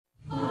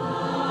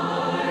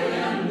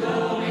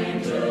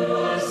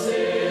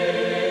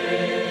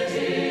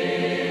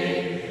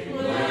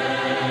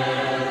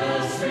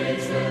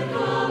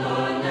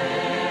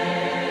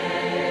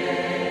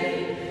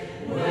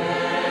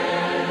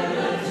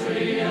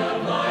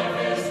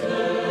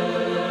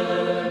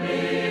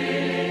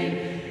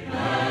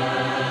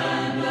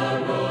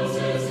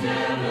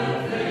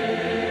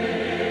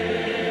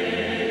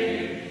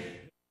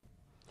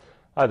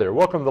Hi there,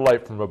 welcome to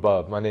Light from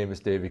Above. My name is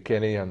David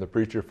Kinney. I'm the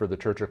preacher for the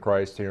Church of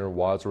Christ here in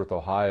Wadsworth,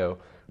 Ohio.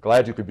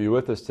 Glad you could be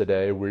with us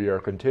today. We are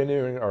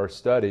continuing our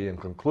study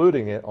and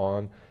concluding it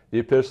on the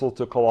Epistle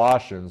to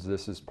Colossians.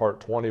 This is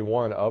part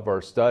 21 of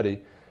our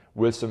study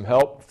with some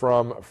help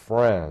from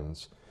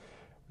friends.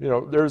 You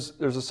know, there's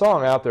a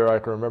song out there I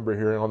can remember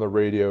hearing on the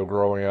radio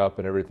growing up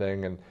and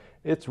everything, and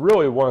it's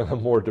really one of the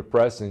more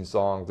depressing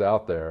songs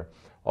out there,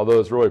 although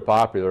it's really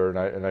popular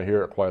and I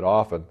hear it quite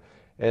often.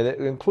 And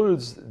it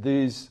includes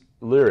these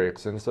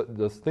lyrics, and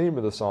the theme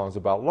of the song is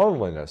about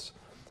loneliness.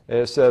 And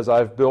it says,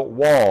 "I've built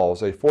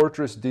walls, a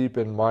fortress deep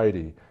and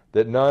mighty,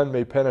 that none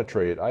may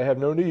penetrate. I have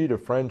no need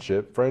of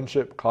friendship.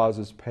 Friendship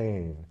causes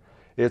pain.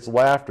 Its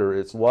laughter,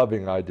 its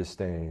loving I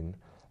disdain.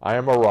 I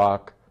am a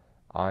rock,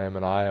 I am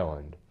an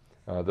island."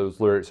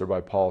 Those lyrics are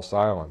by Paul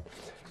Simon.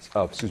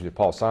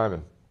 Paul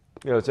Simon.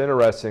 You know, it's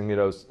interesting, you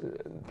know,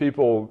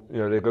 people, you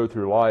know, they go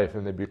through life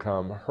and they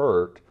become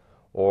hurt,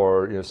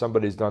 or you know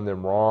somebody's done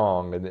them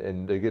wrong,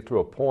 and they get to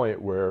a point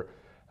where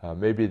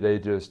maybe they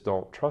just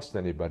don't trust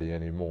anybody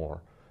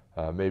anymore.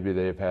 Maybe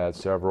they've had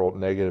several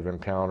negative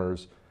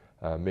encounters.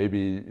 Maybe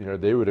you know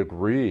they would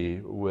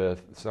agree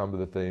with some of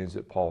the things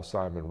that Paul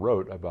Simon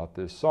wrote about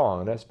this song,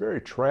 and that's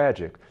very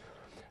tragic.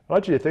 I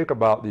want you to think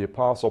about the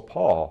Apostle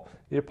Paul.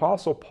 The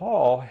Apostle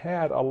Paul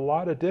had a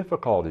lot of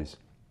difficulties.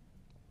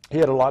 He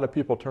had a lot of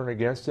people turn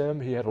against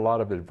him. He had a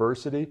lot of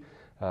adversity.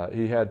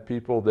 He had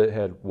people that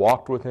had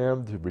walked with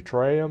him to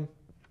betray him,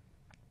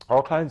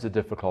 all kinds of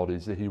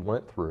difficulties that he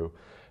went through.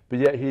 But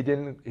yet he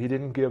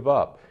didn't give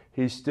up.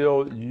 He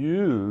still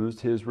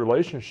used his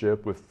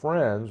relationship with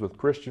friends, with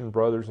Christian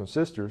brothers and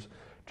sisters,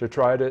 to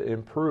try to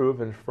improve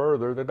and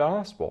further the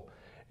gospel.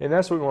 And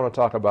that's what we want to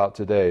talk about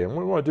today. And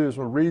what we want to do is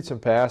we'll read some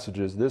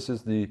passages. This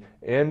is the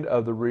end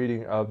of the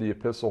reading of the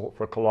epistle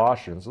for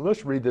Colossians. And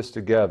let's read this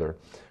together,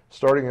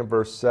 starting in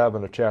verse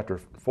 7 of chapter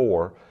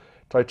 4.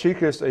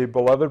 "Tychicus, a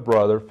beloved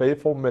brother,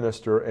 faithful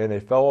minister, and a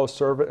fellow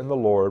servant in the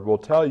Lord, will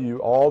tell you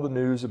all the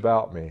news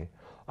about me.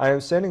 I am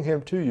sending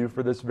him to you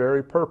for this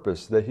very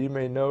purpose, that he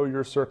may know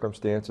your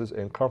circumstances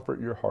and comfort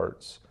your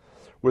hearts.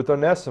 With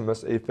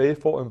Onesimus, a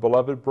faithful and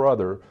beloved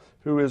brother,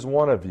 who is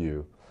one of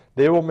you.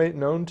 They will make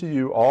known to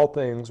you all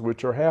things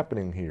which are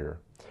happening here.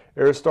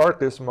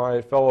 Aristarchus,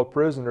 my fellow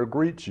prisoner,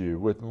 greets you,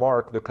 with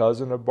Mark, the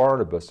cousin of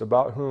Barnabas,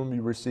 about whom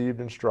you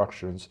received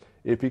instructions.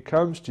 If he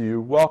comes to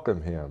you,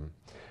 welcome him.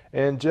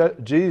 And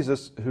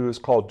Jesus, who is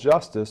called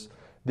Justus,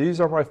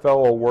 these are my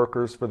fellow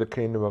workers for the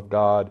kingdom of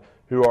God,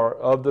 who are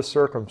of the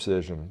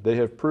circumcision. They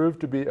have proved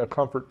to be a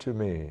comfort to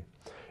me.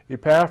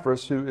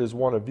 Epaphras, who is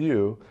one of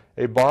you,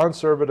 a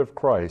bondservant of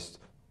Christ,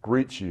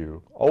 greets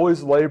you,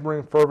 always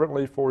laboring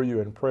fervently for you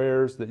in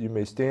prayers, that you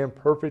may stand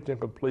perfect and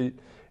complete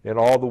in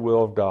all the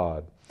will of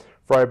God.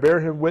 For I bear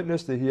him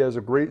witness that he has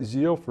a great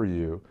zeal for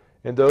you,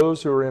 and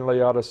those who are in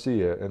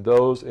Laodicea, and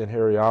those in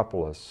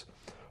Hierapolis.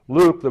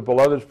 Luke, the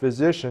beloved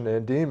physician,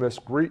 and Demas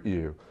greet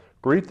you.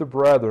 Greet the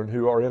brethren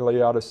who are in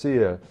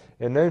Laodicea,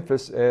 and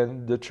Memphis,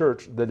 and the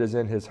church that is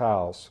in his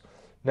house.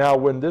 Now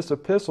when this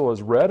epistle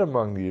is read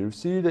among you,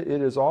 see that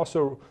it is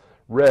also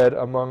read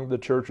among the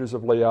churches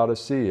of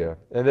Laodicea,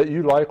 and that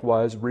you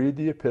likewise read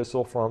the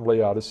epistle from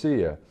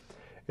Laodicea.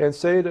 And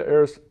say to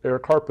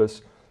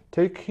Aristarchus,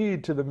 take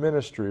heed to the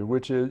ministry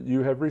which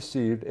you have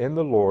received in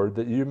the Lord,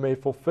 that you may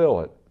fulfill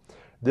it.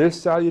 This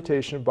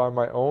salutation by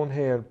my own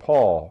hand,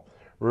 Paul.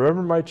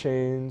 Remember my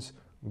chains.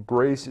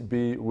 Grace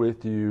be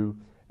with you.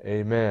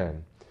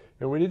 Amen."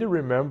 And we need to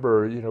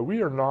remember, you know,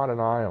 we are not an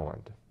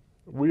island.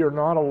 We are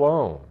not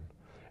alone.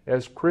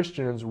 As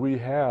Christians, we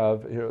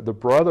have, you know, the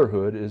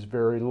brotherhood is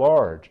very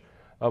large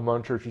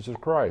among churches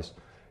of Christ.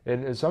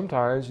 And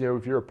sometimes, you know,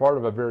 if you're a part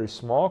of a very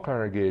small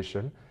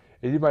congregation,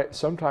 and you might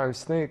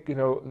sometimes think, you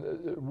know,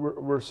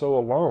 we're so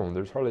alone.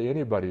 There's hardly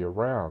anybody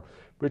around.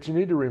 But you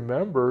need to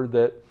remember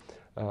that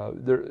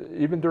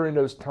even during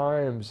those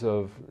times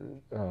of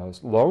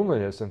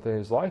loneliness and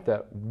things like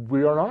that,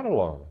 we are not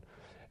alone.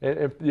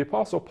 And the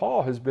Apostle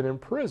Paul has been in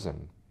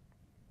prison.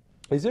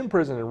 He's in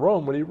prison in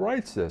Rome when he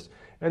writes this.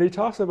 And he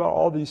talks about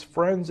all these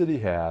friends that he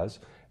has.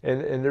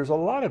 And there's a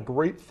lot of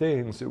great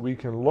things that we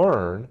can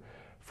learn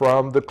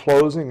from the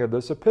closing of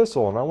this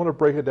epistle. And I want to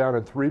break it down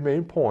in three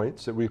main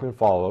points that we can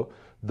follow.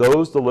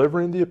 Those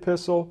delivering the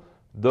epistle,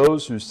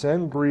 those who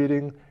send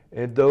greeting,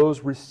 and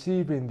those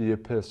receiving the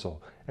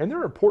epistle. And there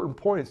are important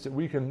points that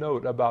we can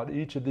note about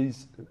each of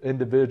these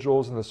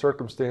individuals and the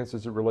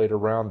circumstances that relate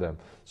around them.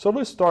 So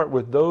let's start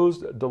with those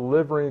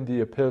delivering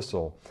the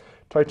epistle.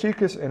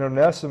 Tychicus and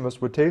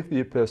Onesimus would take the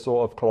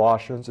epistle of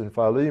Colossians and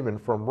Philemon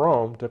from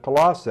Rome to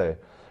Colossae.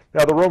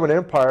 Now the Roman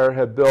Empire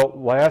had built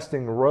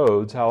lasting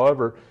roads.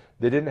 However,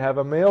 they didn't have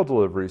a mail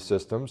delivery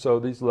system, so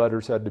these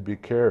letters had to be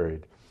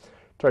carried.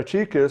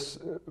 Tychicus,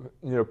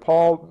 you know,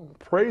 Paul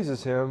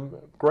praises him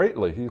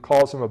greatly. He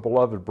calls him a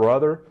beloved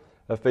brother,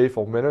 a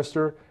faithful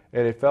minister,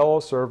 and a fellow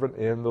servant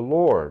in the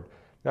Lord.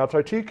 Now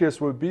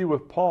Tychicus would be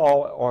with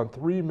Paul on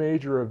three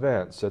major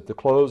events: at the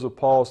close of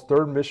Paul's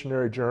third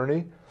missionary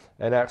journey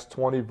in Acts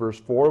 20 verse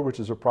 4, which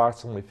is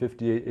approximately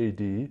 58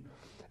 AD,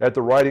 at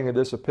the writing of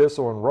this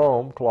epistle in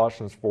Rome,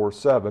 Colossians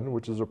 4:7,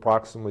 which is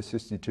approximately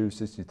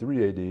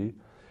 62-63 AD.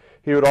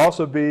 He would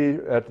also be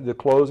at the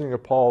closing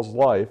of Paul's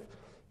life,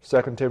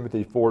 2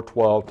 Timothy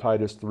 4:12,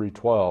 Titus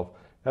 3:12.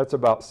 That's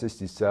about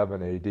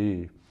 67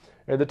 AD.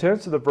 And the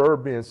tense of the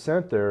verb being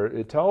sent there,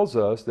 it tells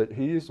us that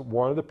he's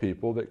one of the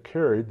people that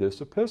carried this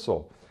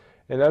epistle.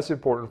 And that's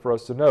important for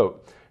us to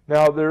note.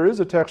 Now, there is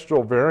a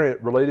textual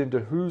variant relating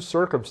to whose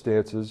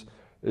circumstances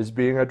is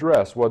being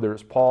addressed, whether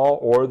it's Paul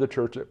or the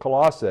church at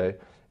Colossae,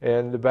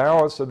 and the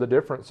balance of the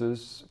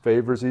differences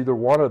favors either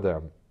one of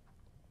them.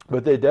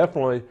 But they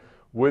definitely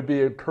would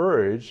be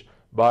encouraged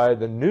by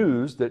the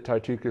news that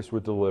Tychicus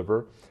would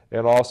deliver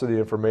and also the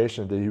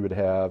information that he would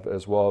have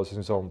as well as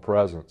his own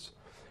presence.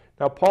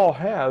 Now, Paul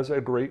has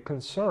a great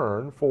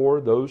concern for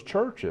those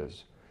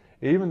churches,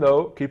 even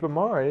though, keep in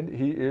mind,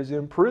 he is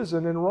in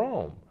prison in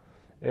Rome,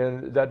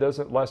 and that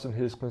doesn't lessen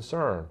his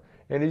concern.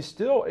 And he's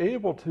still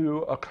able to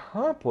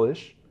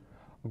accomplish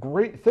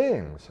great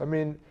things. I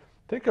mean,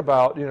 think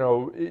about,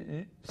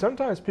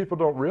 sometimes people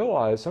don't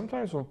realize,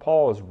 sometimes when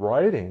Paul is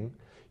writing,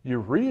 you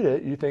read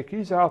it, you think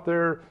he's out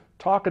there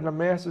talking to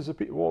masses of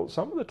people. Well,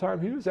 some of the time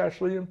he was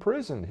actually in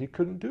prison. He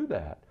couldn't do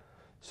that.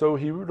 So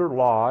he would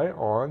rely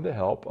on the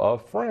help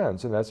of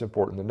friends, and that's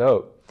important to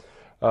note.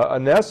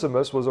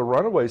 Onesimus was a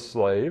runaway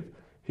slave.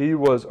 He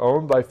was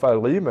owned by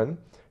Philemon.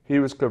 He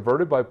was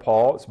converted by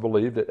Paul, it's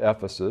believed, at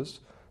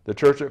Ephesus. The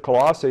church at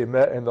Colossae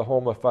met in the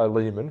home of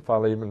Philemon,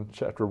 Philemon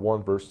chapter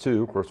 1, verse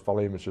 2. Of course,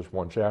 Philemon's just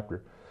one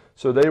chapter.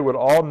 So they would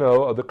all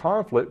know of the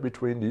conflict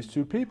between these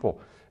two people,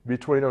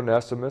 between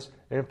Onesimus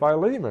and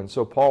Philemon.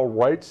 So Paul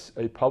writes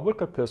a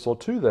public epistle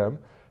to them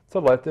to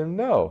let them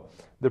know.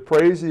 The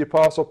praise of the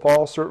Apostle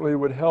Paul certainly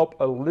would help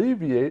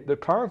alleviate the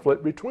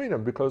conflict between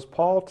them, because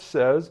Paul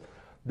says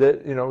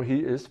that, he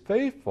is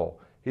faithful.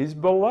 He's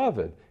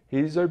beloved.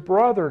 He's a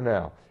brother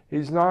now.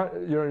 He's not,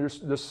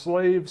 the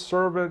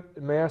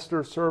slave-servant,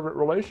 master-servant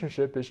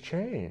relationship has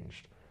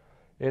changed.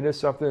 And it's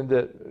something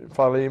that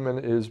Philemon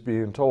is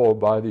being told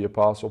by the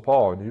Apostle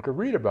Paul. And you can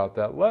read about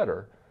that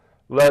letter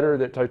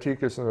that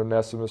Tychicus and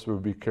Onesimus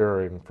would be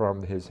carrying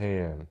from his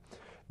hand.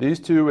 These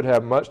two would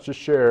have much to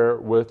share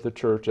with the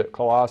church at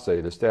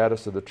Colossae, the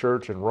status of the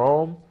church in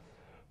Rome,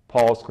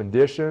 Paul's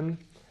condition,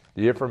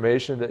 the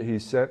information that he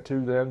sent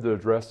to them to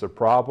address the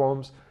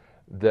problems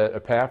that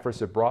Epaphras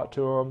had brought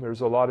to him.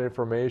 There's a lot of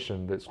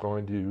information that's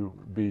going to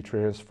be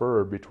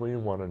transferred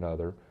between one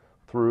another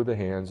through the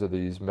hands of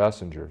these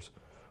messengers.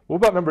 What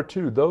about number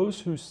 2?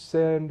 Those who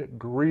send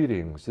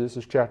greetings. This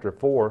is chapter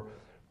 4,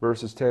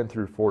 verses 10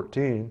 through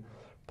 14.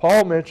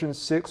 Paul mentions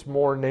 6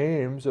 more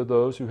names of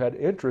those who had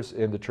interest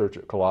in the church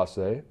at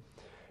Colossae.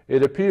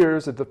 It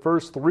appears that the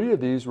first 3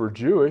 of these were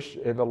Jewish,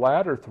 and the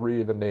latter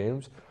 3 of the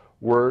names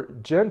were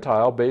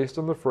Gentile, based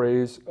on the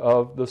phrase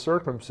of the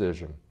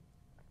circumcision.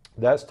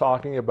 That's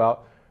talking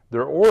about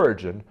their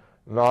origin,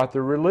 not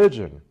their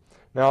religion.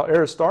 Now,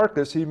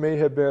 Aristarchus, he may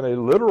have been a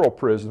literal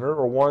prisoner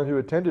or one who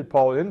attended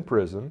Paul in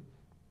prison.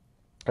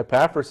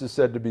 Epaphras is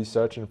said to be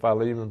such in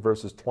Philemon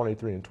verses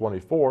 23 and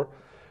 24,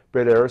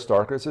 but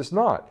Aristarchus is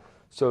not.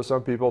 So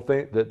some people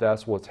think that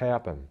that's what's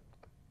happened.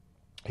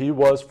 He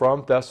was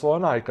from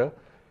Thessalonica,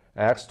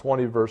 Acts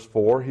 20 verse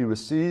 4. He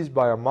was seized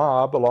by a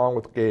mob along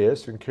with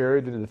Gaius and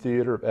carried into the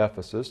theater of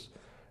Ephesus.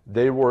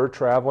 They were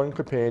traveling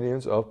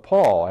companions of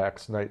Paul,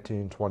 Acts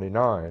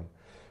 19:29.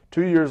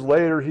 2 years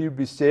later, he would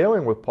be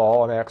sailing with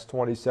Paul in Acts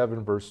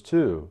 27 verse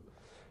 2.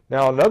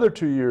 Now another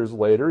 2 years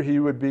later, he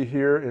would be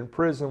here in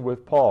prison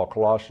with Paul,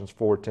 Colossians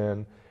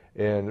 4:10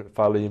 and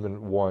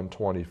Philemon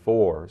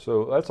 1:24.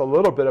 So that's a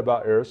little bit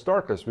about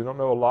Aristarchus. We don't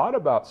know a lot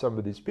about some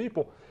of these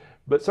people,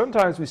 but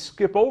sometimes we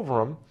skip over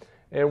them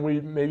and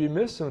we maybe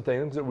miss some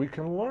things that we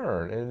can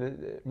learn.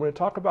 And when we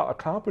talk about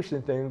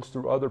accomplishing things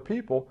through other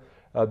people,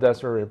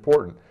 that's very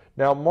important.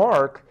 Now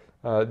Mark,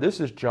 this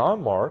is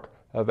John Mark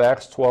of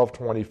Acts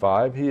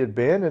 12:25. He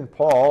abandoned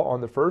Paul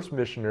on the first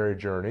missionary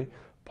journey.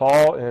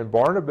 Paul and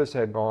Barnabas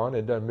had gone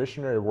and done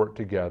missionary work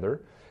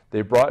together.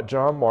 They brought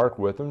John Mark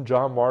with them.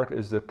 John Mark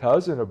is the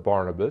cousin of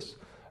Barnabas.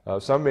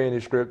 Some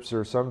manuscripts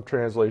or some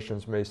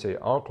translations may say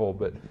uncle,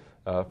 but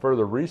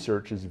further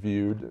research is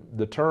viewed.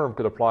 The term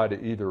could apply to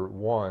either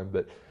one,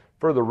 but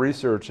further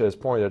research has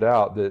pointed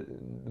out that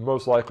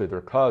most likely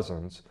they're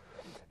cousins.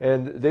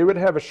 And they would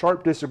have a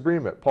sharp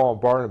disagreement, Paul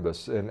and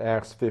Barnabas, in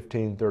Acts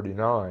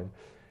 15:39.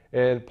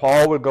 And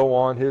Paul would go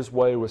on his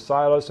way with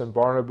Silas, and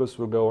Barnabas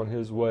would go on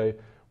his way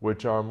with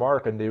John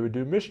Mark, and they would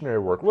do missionary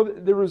work. Well,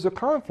 there was a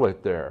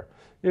conflict there.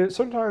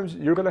 Sometimes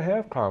you're going to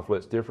have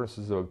conflicts,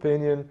 differences of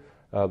opinion,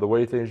 the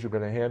way things you're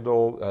going to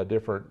handle,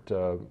 different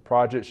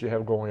projects you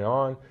have going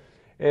on.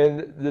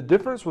 And the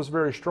difference was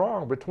very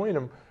strong between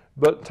them.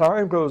 But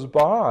time goes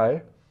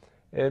by,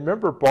 and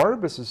remember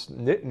Barnabas'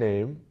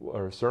 nickname,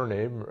 or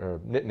surname,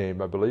 or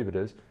nickname I believe it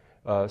is,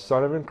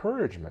 son of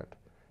encouragement.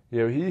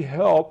 He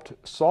helped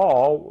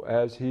Saul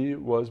as he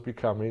was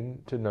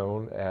becoming to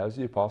known as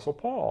the Apostle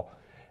Paul.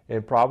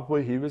 And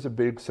probably he was a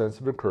big sense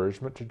of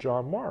encouragement to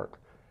John Mark.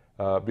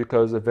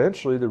 Because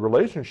eventually the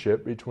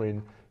relationship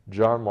between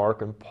John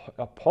Mark and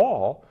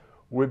Paul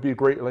would be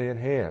greatly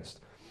enhanced.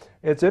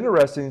 It's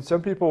interesting,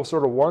 some people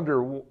sort of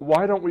wonder,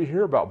 why don't we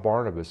hear about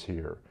Barnabas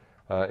here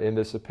in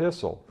this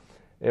epistle?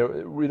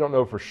 We don't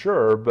know for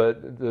sure,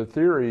 but the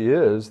theory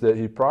is that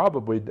he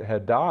probably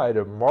had died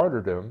of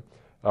martyrdom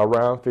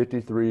around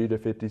 53 to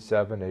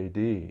 57 AD.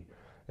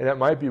 And that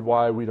might be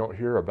why we don't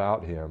hear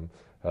about him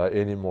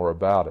anymore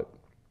about it.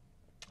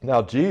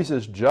 Now,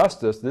 Jesus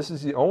Justus, this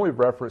is the only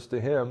reference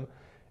to him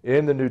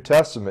in the New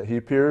Testament. He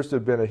appears to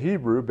have been a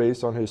Hebrew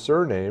based on his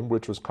surname,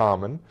 which was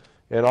common,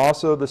 and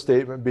also the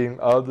statement being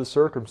of the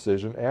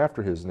circumcision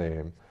after his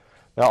name.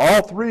 Now,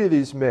 all three of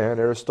these men,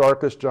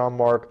 Aristarchus, John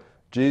Mark,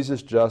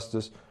 Jesus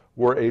Justus,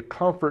 were a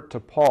comfort to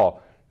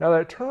Paul. Now,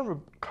 that term of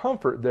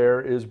comfort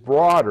there is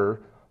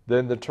broader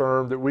than the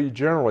term that we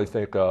generally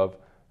think of,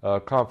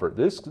 comfort.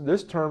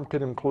 This term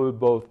can include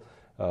both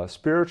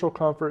spiritual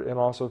comfort and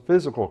also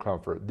physical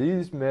comfort.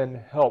 These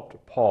men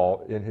helped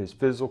Paul in his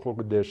physical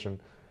condition,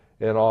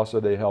 and also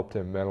they helped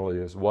him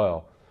mentally as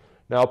well.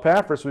 Now,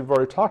 Epaphras, we've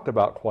already talked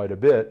about quite a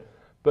bit,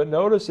 but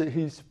notice that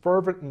he's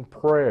fervent in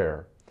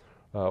prayer.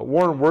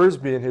 Warren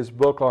Wiersbe, in his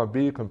book on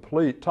Be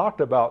Complete, talked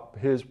about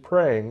his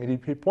praying,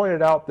 and he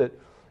pointed out that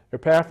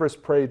Epaphras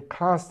prayed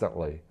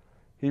constantly.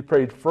 He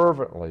prayed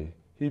fervently.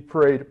 He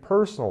prayed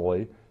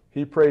personally.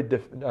 He prayed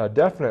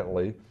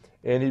definitely,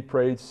 and he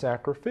prayed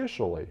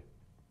sacrificially.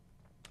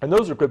 And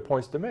those are good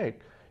points to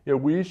make.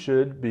 We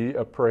should be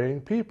a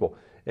praying people,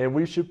 and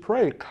we should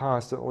pray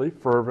constantly,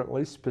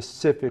 fervently,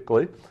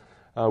 specifically.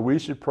 We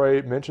should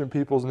pray, mention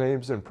people's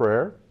names in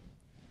prayer.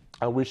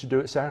 We should do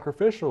it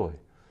sacrificially.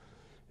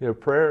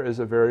 Prayer is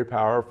a very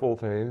powerful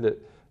thing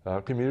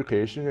that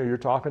communication, you're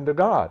talking to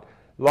God.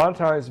 A lot of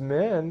times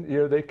men,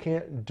 they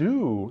can't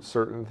do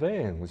certain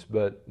things,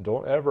 but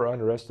don't ever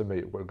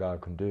underestimate what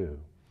God can do.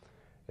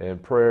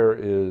 And prayer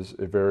is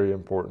a very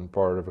important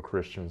part of a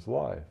Christian's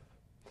life.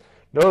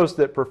 Notice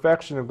that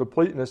perfection and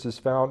completeness is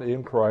found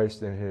in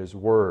Christ and His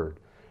Word.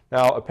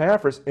 Now,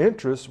 Epaphras'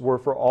 interests were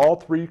for all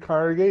three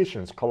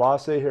congregations,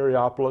 Colossae,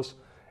 Hierapolis,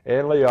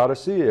 and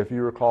Laodicea. If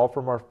you recall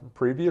from our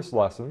previous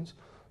lessons,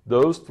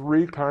 those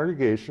three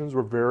congregations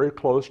were very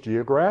close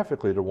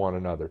geographically to one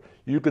another.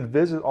 You could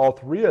visit all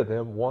three of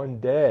them one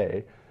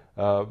day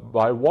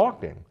by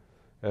walking.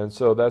 And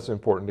so that's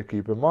important to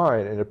keep in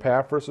mind. And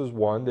Epaphras is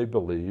one, they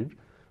believed,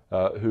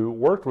 who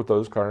worked with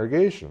those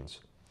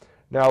congregations.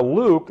 Now,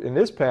 Luke, in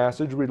this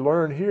passage, we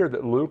learn here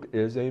that Luke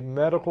is a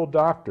medical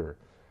doctor.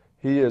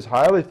 He is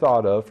highly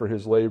thought of for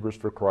his labors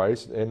for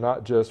Christ and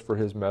not just for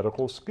his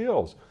medical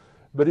skills.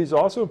 But he's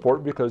also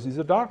important because he's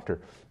a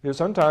doctor.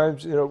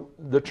 Sometimes,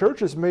 the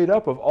church is made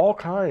up of all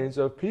kinds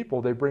of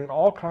people. They bring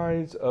all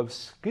kinds of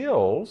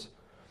skills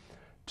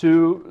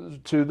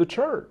to the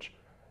church.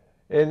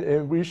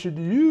 And we should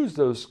use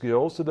those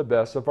skills to the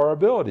best of our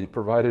ability,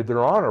 provided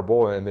they're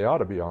honorable, and they ought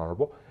to be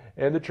honorable,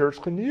 and the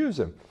church can use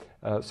them.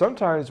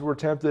 Sometimes we're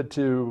tempted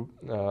to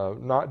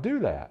not do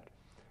that.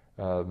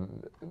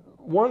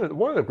 One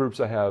of the groups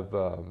I have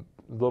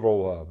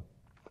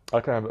I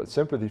kind of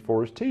sympathy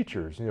for is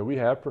teachers. We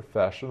have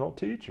professional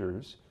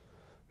teachers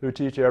who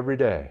teach every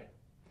day.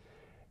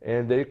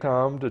 And they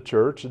come to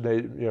church and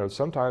they,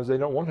 sometimes they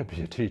don't want to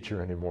be a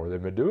teacher anymore. They've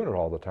been doing it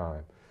all the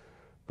time.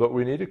 But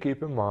we need to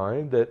keep in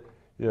mind that,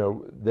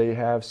 they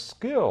have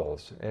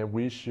skills, and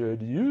we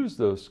should use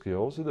those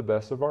skills to the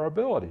best of our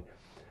ability.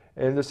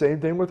 And the same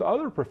thing with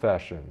other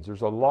professions.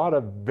 There's a lot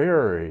of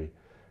very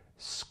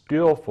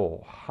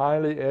skillful,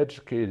 highly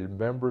educated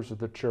members of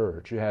the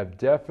church. You have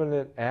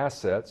definite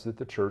assets that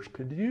the church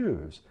could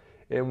use,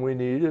 and we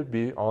need to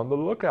be on the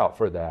lookout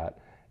for that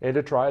and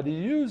to try to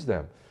use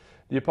them.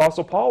 The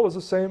Apostle Paul was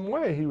the same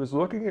way. He was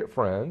looking at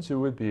friends who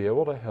would be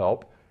able to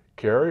help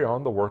carry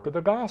on the work of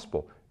the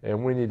gospel,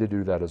 and we need to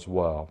do that as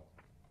well.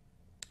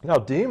 Now,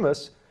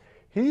 Demas,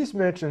 he's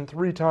mentioned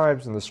 3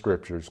 times in the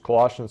Scriptures: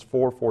 Colossians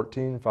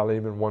 4:14,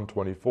 Philemon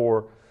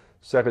 1:24,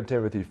 2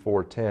 Timothy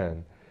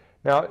 4:10.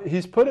 Now,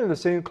 he's put in the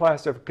same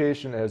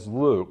classification as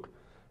Luke,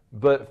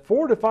 but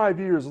 4 to 5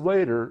 years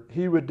later,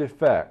 he would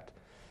defect,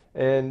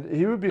 and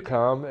he would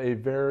become a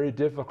very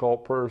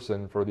difficult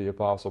person for the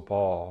Apostle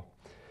Paul.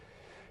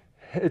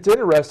 It's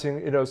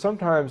interesting,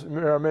 sometimes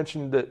I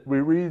mentioned that we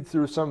read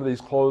through some of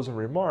these closing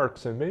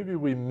remarks, and maybe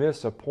we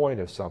miss a point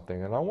of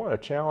something, and I want to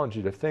challenge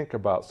you to think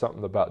about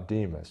something about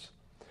Demas.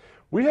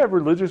 We have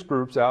religious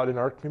groups out in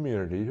our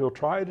community who'll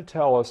try to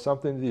tell us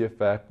something to the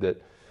effect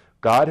that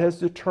God has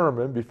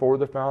determined before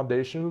the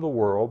foundation of the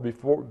world,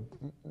 before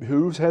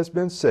who has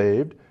been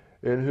saved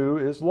and who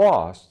is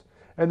lost.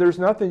 And there's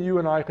nothing you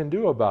and I can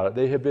do about it.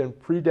 They have been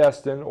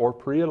predestined or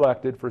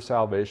pre-elected for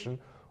salvation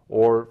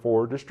or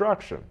for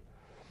destruction.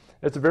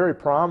 It's a very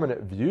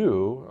prominent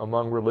view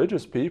among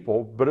religious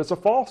people, but it's a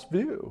false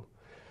view.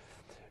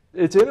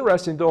 It's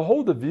interesting, they'll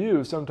hold the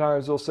view,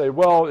 sometimes they'll say,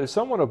 well, if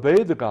someone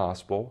obeyed the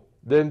gospel,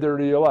 then they're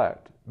the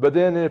elect. But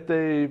then if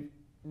they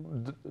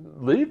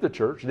leave the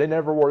church, they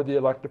never were the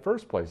elect in the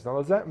first place. Now,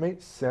 does that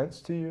make sense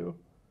to you?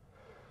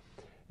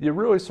 You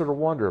really sort of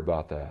wonder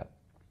about that.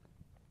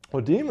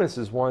 Well, Demas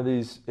is one of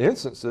these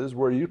instances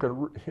where you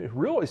can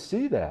really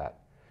see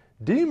that.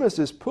 Demas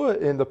is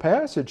put in the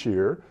passage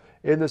here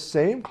in the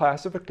same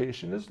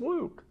classification as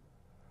Luke.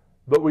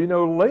 But we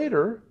know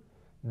later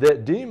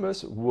that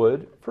Demas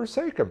would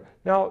forsake him.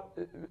 Now,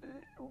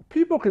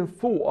 people can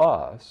fool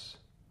us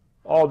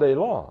all day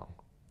long.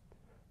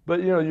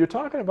 But, you're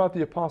talking about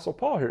the Apostle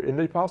Paul here, and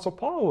the Apostle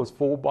Paul was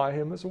fooled by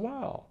him as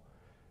well.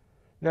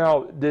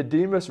 Now, did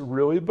Demas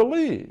really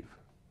believe?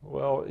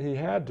 Well, he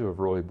had to have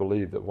really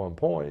believed at one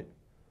point.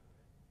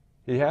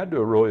 He had to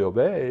have really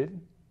obeyed.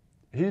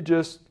 He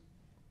just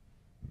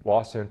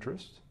lost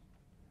interest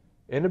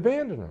and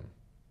abandoned him.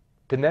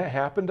 Can that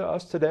happen to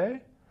us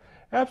today?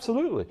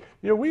 Absolutely.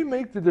 We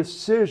make the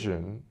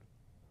decision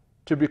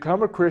to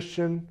become a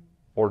Christian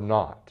or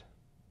not.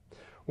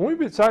 When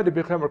we decide to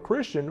become a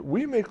Christian,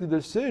 we make the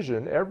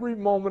decision every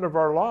moment of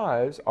our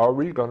lives, are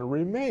we going to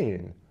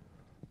remain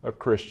a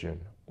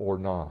Christian or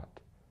not?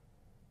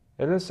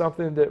 And it's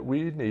something that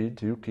we need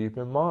to keep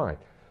in mind.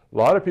 A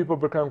lot of people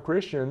become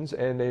Christians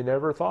and they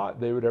never thought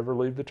they would ever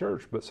leave the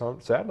church, but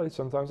sadly,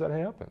 sometimes that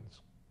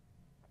happens.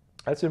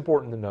 That's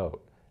important to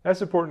note.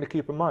 That's important to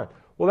keep in mind.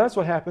 Well, that's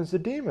what happens to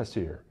Demas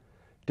here.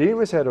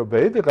 Demas had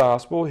obeyed the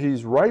gospel.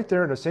 He's right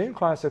there in the same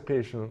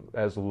classification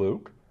as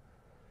Luke,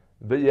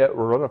 but yet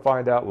we're going to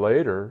find out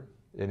later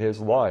in his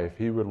life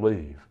he would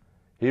leave.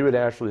 He would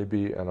actually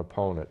be an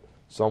opponent,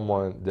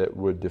 someone that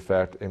would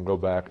defect and go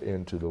back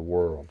into the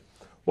world.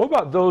 What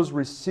about those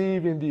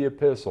receiving the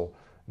epistle?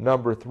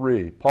 Number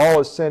 3,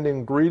 Paul is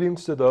sending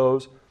greetings to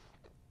those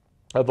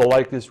of the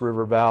Lycus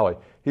River Valley.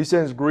 He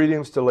sends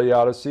greetings to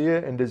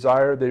Laodicea and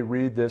desire they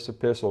read this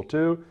epistle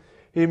too.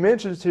 He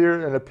mentions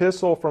here an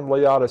epistle from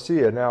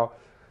Laodicea. Now,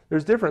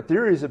 there's different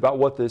theories about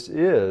what this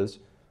is.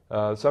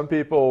 Some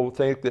people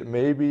think that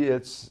maybe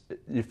it's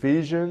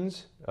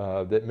Ephesians,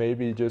 that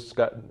maybe just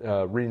got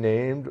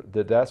renamed,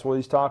 that's what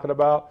he's talking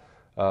about.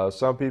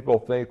 Some people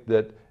think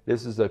that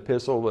this is an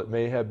epistle that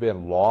may have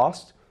been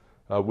lost,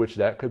 which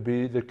that could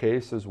be the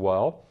case as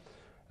well,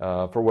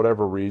 for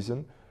whatever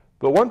reason.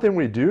 But one thing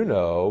we do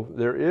know,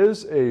 there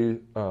is a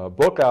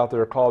book out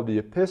there called the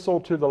Epistle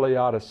to the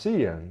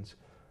Laodiceans.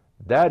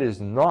 That is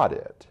not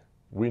it.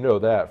 We know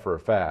that for a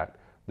fact.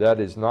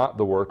 That is not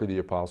the work of the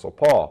Apostle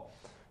Paul.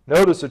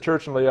 Notice the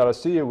church in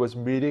Laodicea was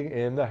meeting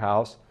in the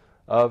house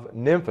of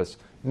Nymphas.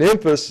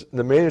 Nymphas,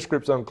 the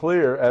manuscript's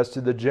unclear as to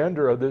the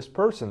gender of this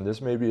person.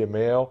 This may be a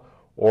male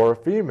or a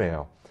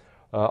female.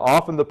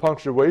 Often the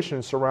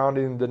punctuation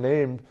surrounding the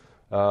name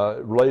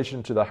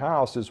relation to the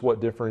house is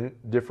what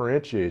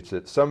differentiates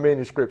it. Some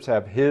manuscripts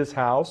have his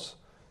house,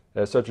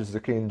 such as the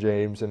King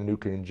James and New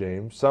King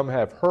James. Some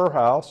have her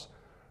house,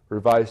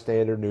 Revised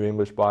Standard, New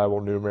English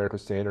Bible, New American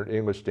Standard,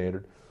 English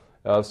Standard.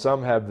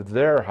 Some have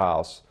their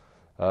house,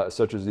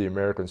 such as the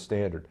American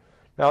Standard.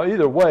 Now,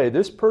 either way,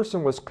 this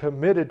person was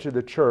committed to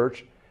the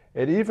church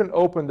and even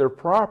opened their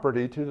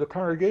property to the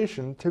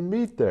congregation to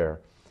meet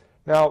there.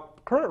 Now,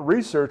 current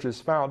research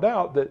has found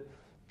out that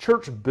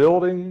church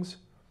buildings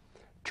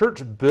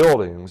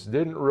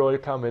didn't really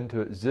come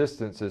into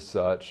existence as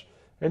such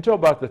until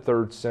about the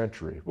 3rd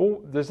century.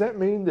 Well, does that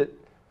mean that,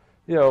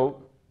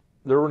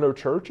 there were no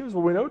churches?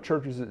 Well, we know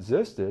churches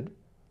existed.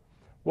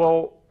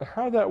 Well,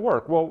 how did that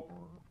work? Well,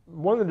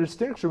 one of the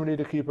distinctions we need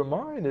to keep in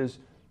mind is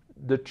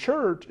the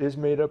church is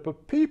made up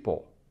of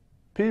people.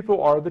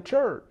 People are the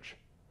church.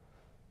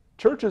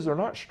 Churches are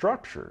not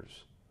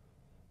structures.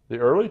 The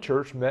early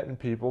church met in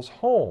people's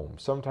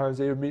homes. Sometimes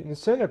they would meet in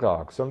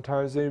synagogues.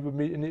 Sometimes they would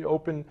meet in the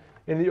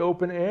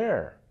open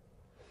air.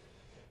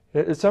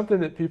 It's something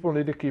that people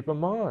need to keep in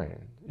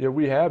mind.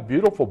 We have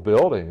beautiful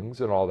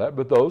buildings and all that,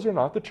 but those are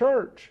not the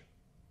church.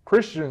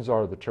 Christians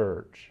are the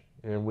church,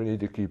 and we need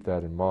to keep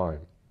that in mind.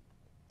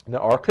 Now,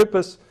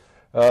 Archippus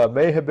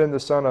may have been the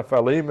son of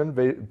Philemon,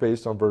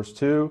 based on verse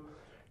 2.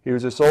 He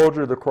was a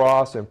soldier of the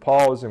cross, and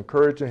Paul is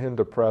encouraging him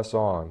to press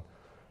on.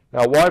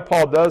 Now, why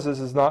Paul does this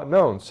is not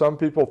known. Some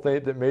people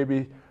think that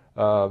maybe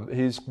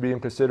he's being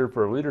considered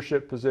for a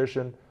leadership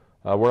position.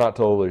 We're not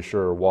totally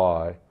sure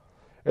why.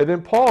 And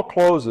then Paul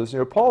closes.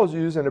 Paul is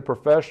using a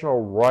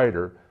professional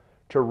writer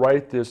to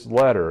write this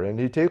letter, and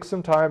he takes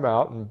some time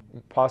out and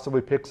possibly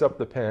picks up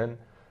the pen,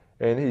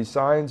 and he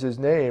signs his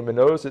name. And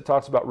notice it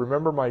talks about,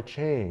 remember my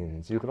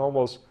chains. You can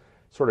almost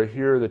sort of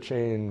hear the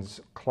chains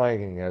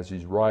clanging as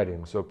he's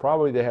writing. So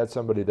probably they had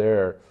somebody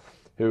there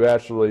who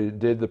actually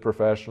did the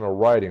professional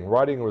writing.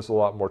 Writing was a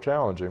lot more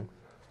challenging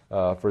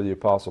for the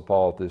Apostle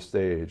Paul at this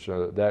stage.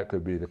 That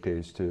could be the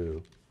case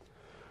too.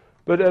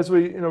 But as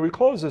we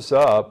close this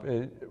up,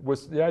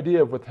 with the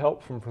idea of with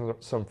help from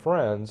some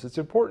friends, it's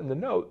important to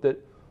note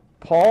that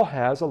Paul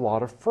has a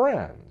lot of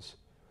friends.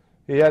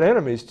 He had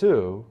enemies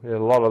too. He had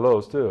a lot of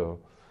those too.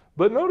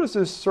 But notice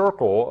his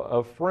circle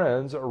of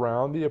friends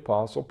around the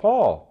Apostle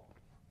Paul.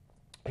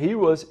 He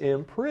was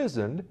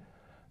imprisoned,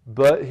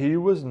 but he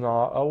was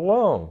not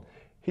alone.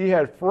 He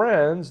had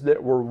friends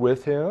that were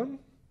with him,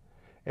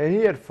 and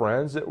he had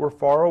friends that were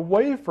far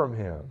away from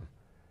him.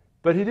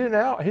 But he didn't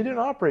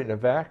operate in a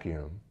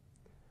vacuum.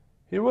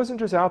 He wasn't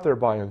just out there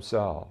by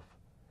himself.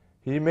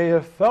 He may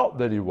have felt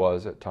that he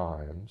was at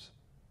times,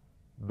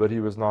 but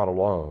he was not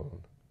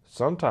alone.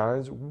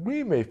 Sometimes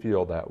we may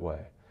feel that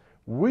way.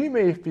 We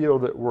may feel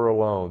that we're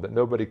alone, that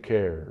nobody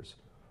cares,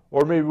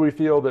 Or maybe we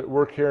feel that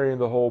we're carrying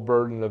the whole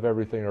burden of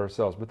everything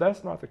ourselves. But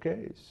that's not the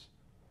case.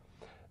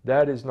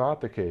 That is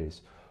not the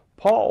case.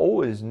 Paul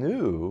always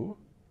knew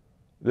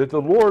that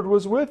the Lord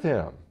was with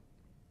him.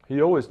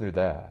 He always knew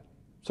that.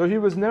 So he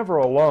was never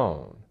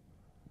alone,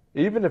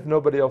 even if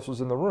nobody else was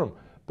in the room.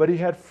 But he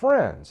had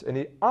friends, and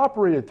he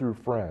operated through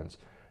friends.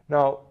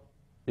 Now,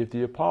 if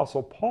the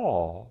Apostle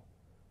Paul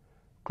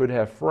could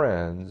have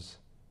friends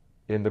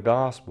in the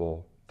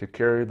gospel to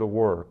carry the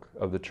work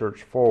of the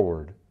church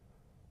forward,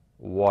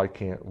 why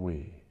can't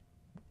we?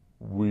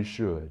 We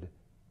should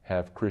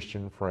have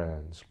Christian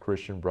friends,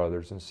 Christian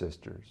brothers and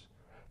sisters.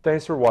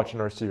 Thanks for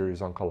watching our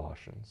series on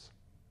Colossians.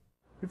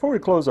 Before we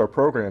close our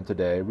program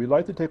today, we'd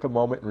like to take a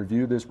moment and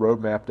review this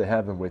roadmap to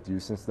heaven with you,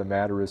 since the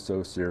matter is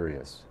so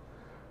serious.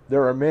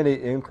 There are many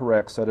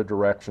incorrect set of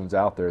directions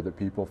out there that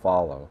people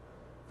follow.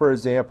 For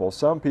example,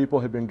 some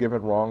people have been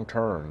given wrong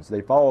turns.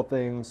 They follow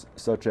things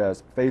such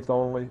as faith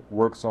only,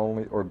 works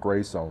only, or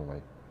grace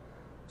only.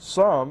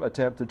 Some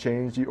attempt to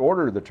change the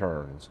order of the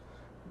turns.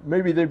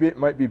 Maybe they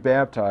might be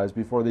baptized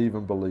before they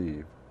even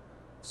believe.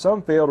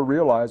 Some fail to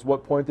realize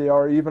what point they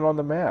are even on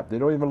the map. They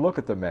don't even look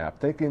at the map,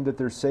 thinking that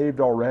they're saved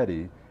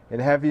already and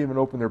haven't even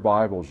opened their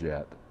Bibles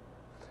yet.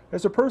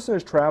 As a person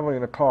is traveling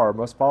in a car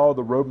must follow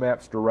the road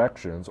map's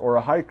directions, or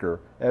a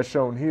hiker, as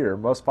shown here,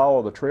 must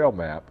follow the trail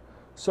map,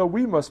 so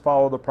we must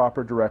follow the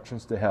proper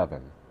directions to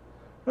heaven.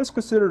 Let's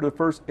consider the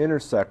first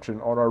intersection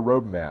on our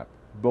road map: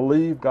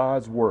 believe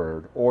God's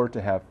Word, or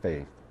to have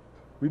faith.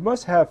 We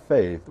must have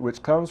faith,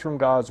 which comes from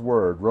God's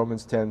Word,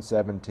 Romans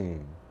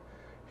 10:17.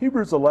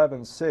 Hebrews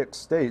 11:6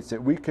 states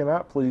that we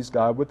cannot please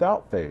God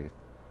without faith.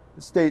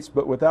 It states,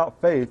 "But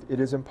without faith it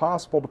is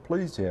impossible to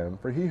please Him,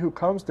 for he who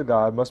comes to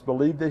God must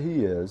believe that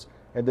He is,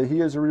 and that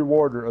He is a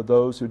rewarder of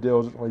those who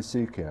diligently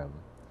seek Him."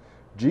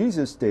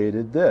 Jesus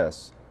stated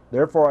this,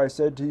 "Therefore I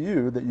said to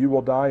you that you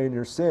will die in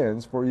your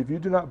sins, for if you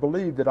do not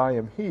believe that I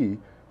am He,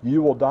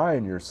 you will die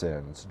in your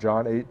sins."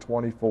 John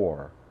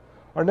 8:24.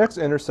 Our next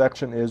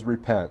intersection is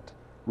repent.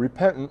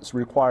 Repentance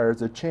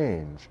requires a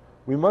change.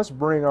 We must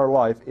bring our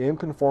life in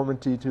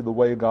conformity to the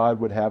way God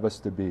would have us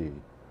to be.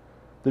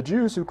 The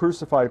Jews who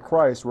crucified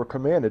Christ were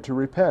commanded to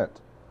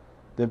repent.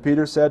 Then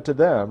Peter said to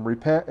them,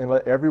 "Repent and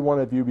let every one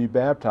of you be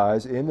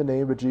baptized in the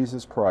name of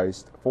Jesus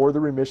Christ for the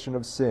remission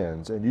of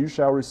sins, and you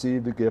shall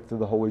receive the gift of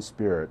the Holy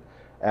Spirit."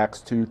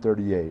 Acts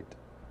 2:38.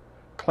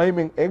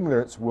 Claiming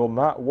ignorance will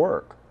not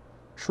work.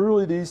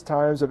 Truly these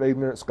times of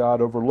ignorance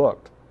God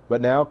overlooked,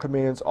 but now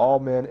commands all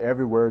men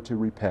everywhere to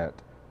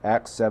repent.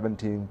 Acts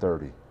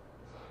 17:30.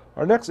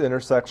 Our next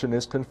intersection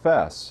is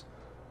confess.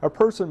 A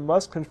person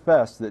must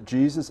confess that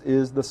Jesus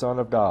is the Son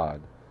of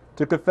God.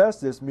 To confess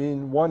this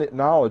means one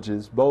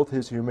acknowledges both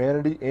His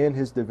humanity and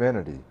His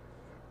divinity.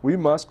 We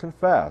must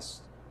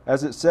confess.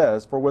 As it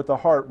says, "For with the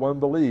heart one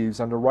believes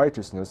unto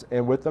righteousness,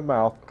 and with the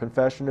mouth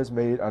confession is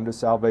made unto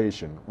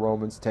salvation."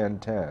 Romans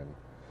 10:10.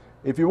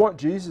 If you want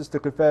Jesus to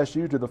confess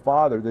you to the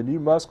Father, then you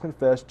must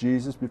confess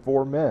Jesus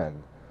before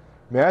men.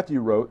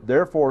 Matthew wrote,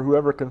 "Therefore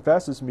whoever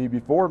confesses me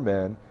before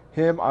men,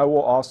 him I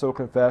will also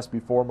confess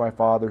before my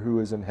Father who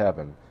is in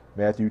heaven."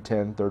 Matthew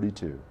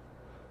 10:32.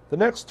 The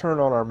next turn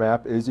on our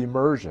map is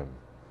immersion.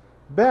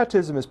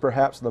 Baptism is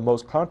perhaps the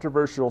most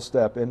controversial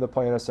step in the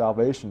plan of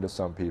salvation to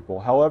some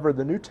people. However,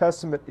 the New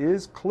Testament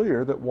is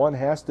clear that one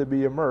has to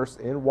be immersed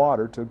in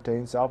water to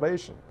obtain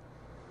salvation.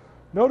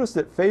 Notice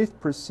that faith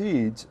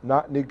precedes,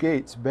 not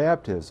negates,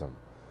 baptism.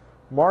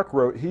 Mark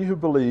wrote, "He who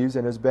believes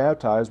and is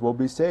baptized will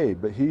be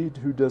saved, but he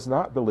who does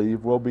not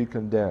believe will be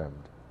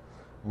condemned."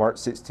 Mark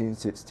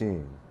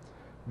 16:16.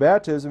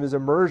 Baptism is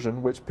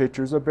immersion, which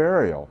pictures a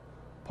burial.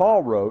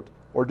 Paul wrote,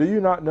 "Or do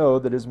you not know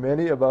that as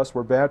many of us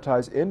were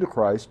baptized into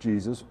Christ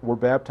Jesus were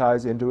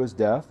baptized into His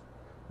death?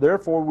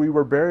 Therefore we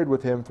were buried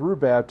with Him through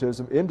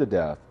baptism into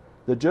death,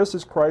 that just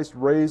as Christ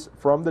raised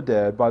from the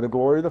dead by the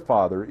glory of the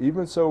Father,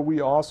 even so we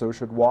also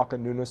should walk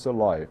in newness of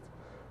life.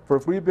 For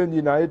if we have been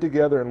united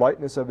together in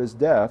likeness of His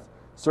death,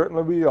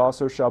 certainly we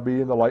also shall be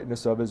in the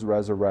likeness of His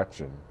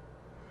resurrection."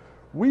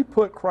 We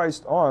put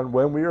Christ on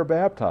when we are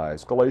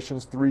baptized.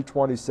 Galatians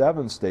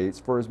 3:27 states,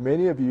 "For as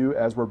many of you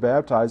as were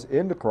baptized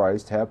into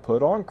Christ have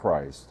put on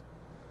Christ."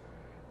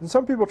 And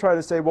some people try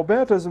to say, well,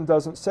 baptism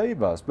doesn't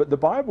save us, but the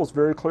Bible is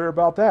very clear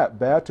about that.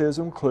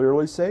 Baptism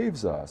clearly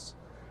saves us.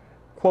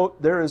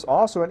 Quote, "There is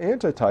also an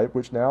antitype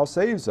which now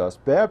saves us,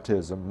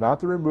 baptism,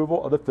 not the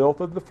removal of the filth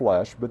of the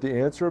flesh, but the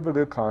answer of a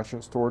good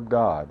conscience toward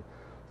God,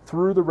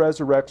 through the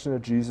resurrection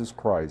of Jesus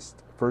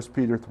Christ." 1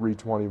 Peter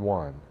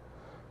 3:21.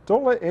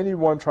 Don't let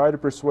anyone try to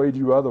persuade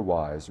you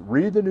otherwise.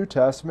 Read the New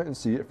Testament and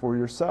see it for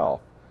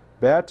yourself.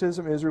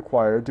 Baptism is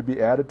required to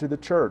be added to the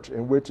church,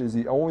 in which is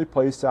the only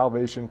place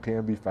salvation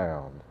can be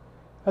found.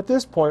 At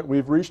this point,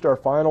 we've reached our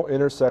final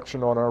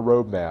intersection on our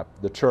road map,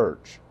 the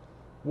church.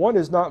 One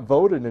is not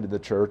voted into the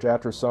church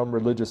after some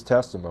religious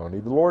testimony.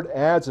 The Lord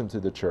adds him to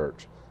the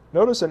church.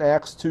 Notice in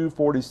Acts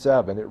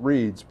 2:47, it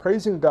reads,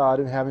 "Praising God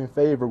and having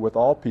favor with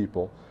all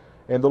people,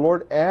 and the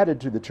Lord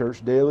added to the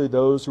church daily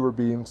those who were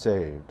being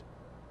saved."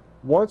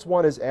 Once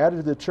one is added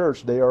to the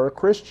church, they are a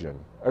Christian.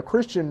 A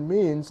Christian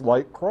means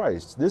like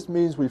Christ. This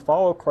means we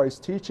follow Christ's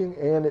teaching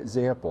and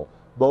example,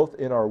 both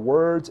in our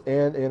words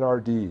and in our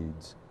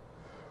deeds.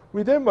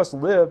 We then must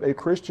live a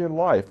Christian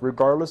life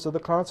regardless of the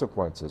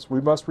consequences.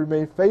 We must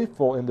remain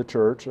faithful in the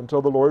church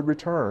until the Lord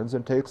returns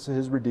and takes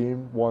his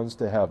redeemed ones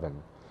to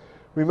heaven.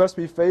 We must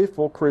be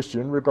faithful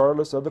Christian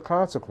regardless of the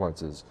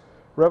consequences.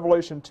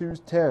 Revelation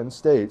 2:10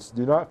 states,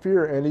 "Do not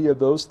fear any of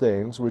those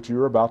things which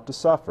you are about to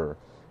suffer.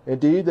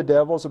 Indeed, the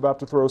devil is about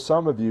to throw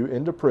some of you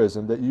into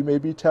prison that you may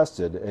be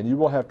tested, and you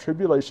will have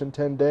tribulation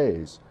 10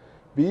 days.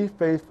 Be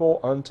faithful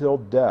until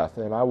death,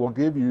 and I will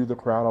give you the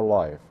crown of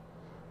life."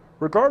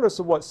 Regardless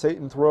of what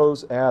Satan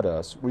throws at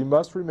us, we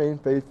must remain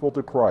faithful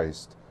to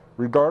Christ.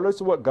 Regardless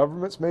of what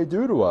governments may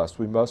do to us,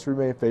 we must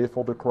remain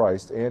faithful to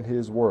Christ and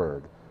his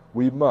word.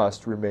 We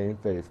must remain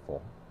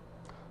faithful.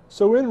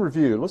 So in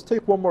review, let's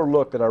take one more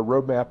look at our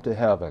roadmap to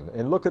heaven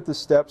and look at the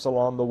steps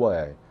along the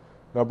way.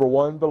 Number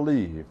 1,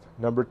 believe.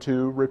 Number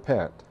 2,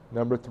 repent.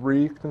 Number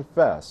 3,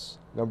 confess.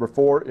 Number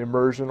 4,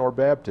 immersion or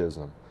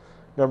baptism.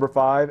 Number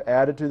 5,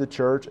 added to the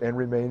church and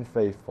remain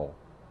faithful.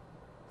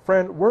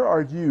 Friend, where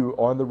are you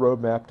on the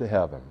roadmap to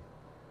heaven?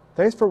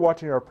 Thanks for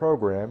watching our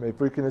program. If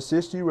we can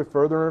assist you with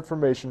further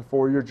information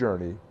for your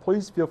journey,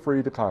 please feel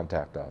free to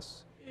contact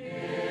us.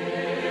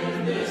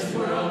 In this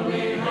world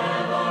we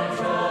have our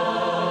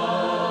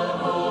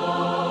troubles,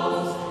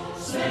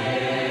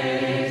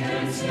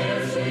 Satan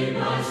snares we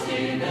must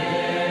evade.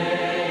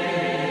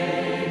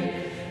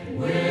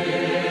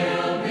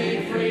 We'll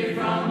be free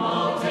from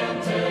all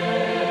temptations,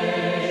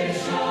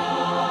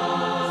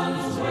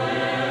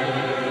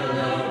 where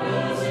the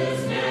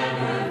roses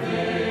never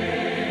fade.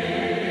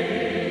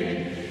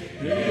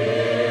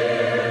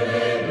 Here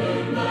they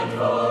bloom but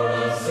for a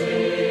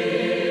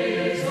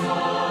season,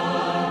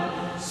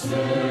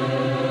 soon